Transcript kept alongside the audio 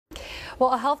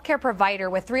Well, a healthcare provider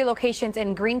with 3 locations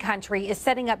in Green Country is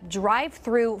setting up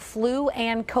drive-through flu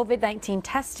and COVID-19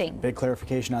 testing. Big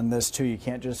clarification on this, too. You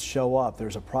can't just show up.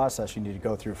 There's a process you need to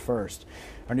go through first.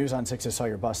 Our News on 6's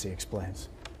Sawyer Bussey explains.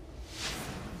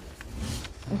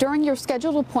 During your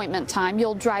scheduled appointment time,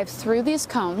 you'll drive through these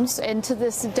cones into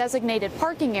this designated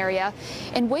parking area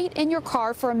and wait in your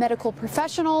car for a medical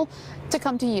professional to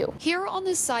come to you. Here on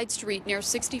this side street near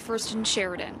 61st and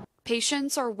Sheridan,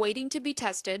 patients are waiting to be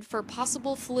tested for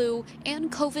possible flu and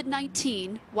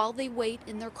COVID-19 while they wait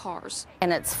in their cars.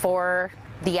 And it's for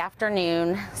the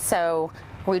afternoon, so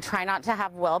we try not to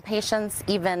have well patients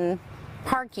even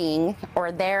parking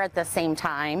or there at the same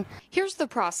time. Here's the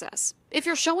process. If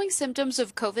you're showing symptoms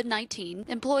of COVID-19,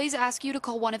 employees ask you to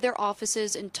call one of their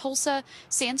offices in Tulsa,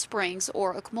 Sand Springs,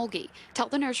 or Okmulgee. Tell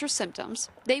the nurse your symptoms.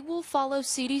 They will follow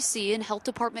CDC and health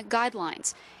department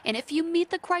guidelines. And if you meet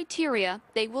the criteria,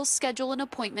 they will schedule an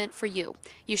appointment for you.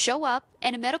 You show up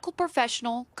and a medical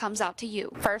professional comes out to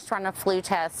you. First run a flu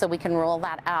test so we can rule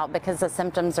that out because the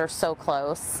symptoms are so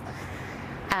close.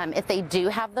 If they do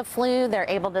have the flu, they're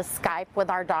able to Skype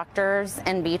with our doctors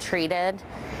and be treated.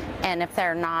 And if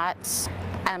they're not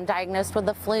diagnosed with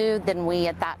the flu, then we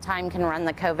at that time can run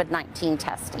the COVID-19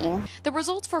 testing. The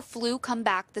results for flu come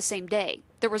back the same day.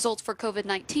 The results for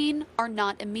COVID-19 are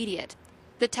not immediate.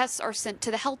 The tests are sent to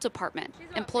the health department.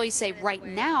 Employees say right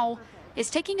now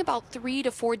it's taking about 3 to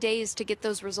 4 days to get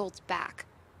those results back.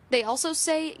 They also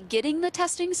say getting the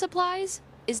testing supplies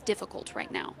is difficult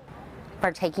right now. We're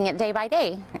taking it day by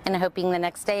day and hoping the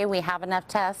next day we have enough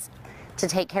tests to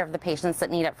take care of the patients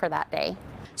that need it for that day.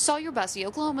 Sawyer Bussey,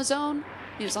 Oklahoma's Own,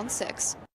 News on 6.